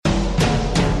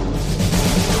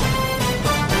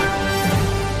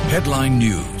Headline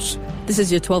News. This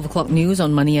is your 12 o'clock news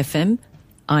on Money FM.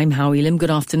 I'm Howie Lim.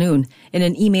 Good afternoon. In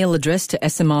an email address to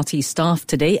SMRT staff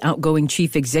today, outgoing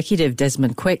Chief Executive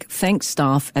Desmond Quek thanked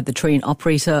staff at the train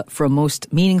operator for a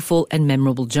most meaningful and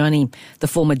memorable journey. The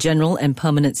former General and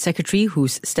Permanent Secretary,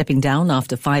 who's stepping down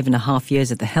after 5.5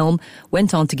 years at the helm,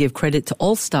 went on to give credit to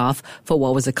all staff for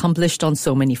what was accomplished on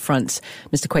so many fronts.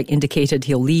 Mr. Quek indicated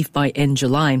he'll leave by end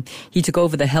July. He took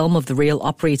over the helm of the rail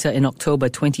operator in October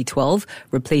 2012,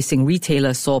 replacing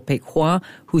retailer Saw Pek Hua,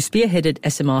 who spearheaded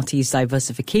SMRT's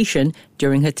diversification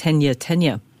during her 10-year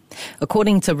tenure.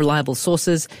 According to reliable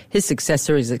sources, his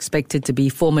successor is expected to be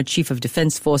former Chief of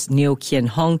Defence Force Neo Kien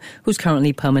Hong, who's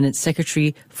currently Permanent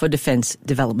Secretary for Defence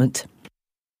Development.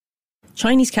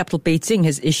 Chinese capital Beijing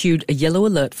has issued a yellow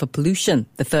alert for pollution,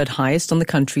 the third highest on the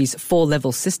country's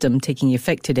 4-level system, taking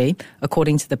effect today.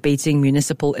 According to the Beijing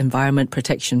Municipal Environment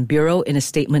Protection Bureau, in a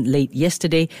statement late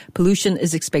yesterday, pollution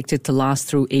is expected to last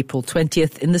through April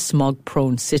 20th in the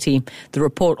smog-prone city. The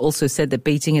report also said that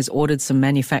Beijing has ordered some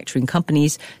manufacturing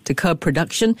companies to curb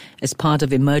production as part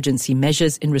of emergency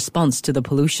measures in response to the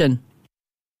pollution.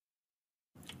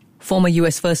 Former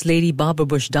U.S. First Lady Barbara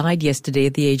Bush died yesterday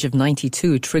at the age of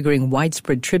 92, triggering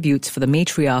widespread tributes for the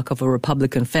matriarch of a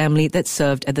Republican family that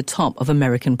served at the top of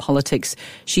American politics.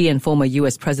 She and former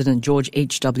U.S. President George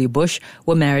H.W. Bush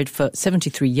were married for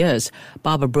 73 years.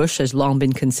 Barbara Bush has long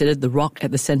been considered the rock at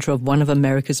the center of one of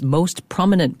America's most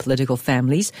prominent political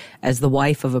families, as the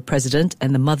wife of a president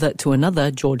and the mother to another,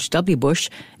 George W.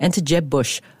 Bush, and to Jeb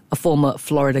Bush, a former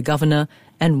Florida governor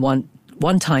and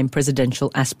one-time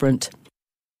presidential aspirant.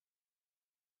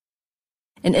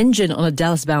 An engine on a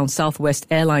Dallas-bound Southwest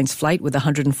Airlines flight with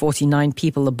 149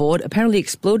 people aboard apparently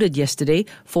exploded yesterday,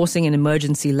 forcing an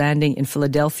emergency landing in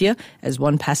Philadelphia as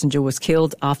one passenger was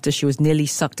killed after she was nearly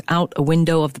sucked out a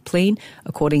window of the plane,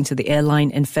 according to the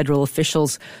airline and federal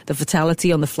officials. The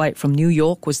fatality on the flight from New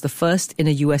York was the first in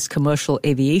a U.S. commercial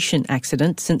aviation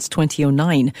accident since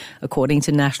 2009, according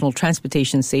to National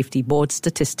Transportation Safety Board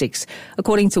statistics.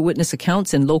 According to witness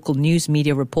accounts and local news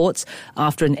media reports,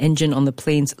 after an engine on the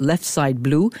plane's left side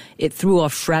blew, it threw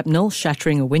off shrapnel,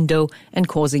 shattering a window and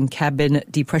causing cabin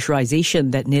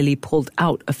depressurization that nearly pulled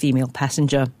out a female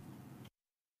passenger.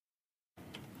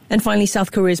 And finally,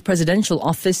 South Korea's presidential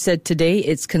office said today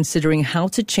it's considering how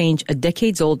to change a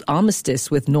decades-old armistice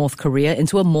with North Korea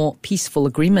into a more peaceful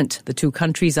agreement. The two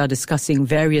countries are discussing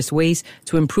various ways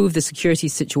to improve the security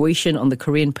situation on the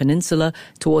Korean peninsula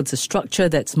towards a structure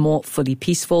that's more fully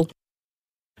peaceful.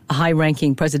 A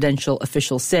high-ranking presidential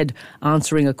official said,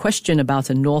 answering a question about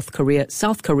a North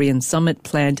Korea-South Korean summit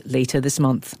planned later this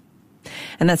month.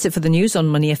 And that's it for the news on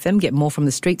Money FM. Get more from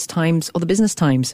the Straits Times or the Business Times.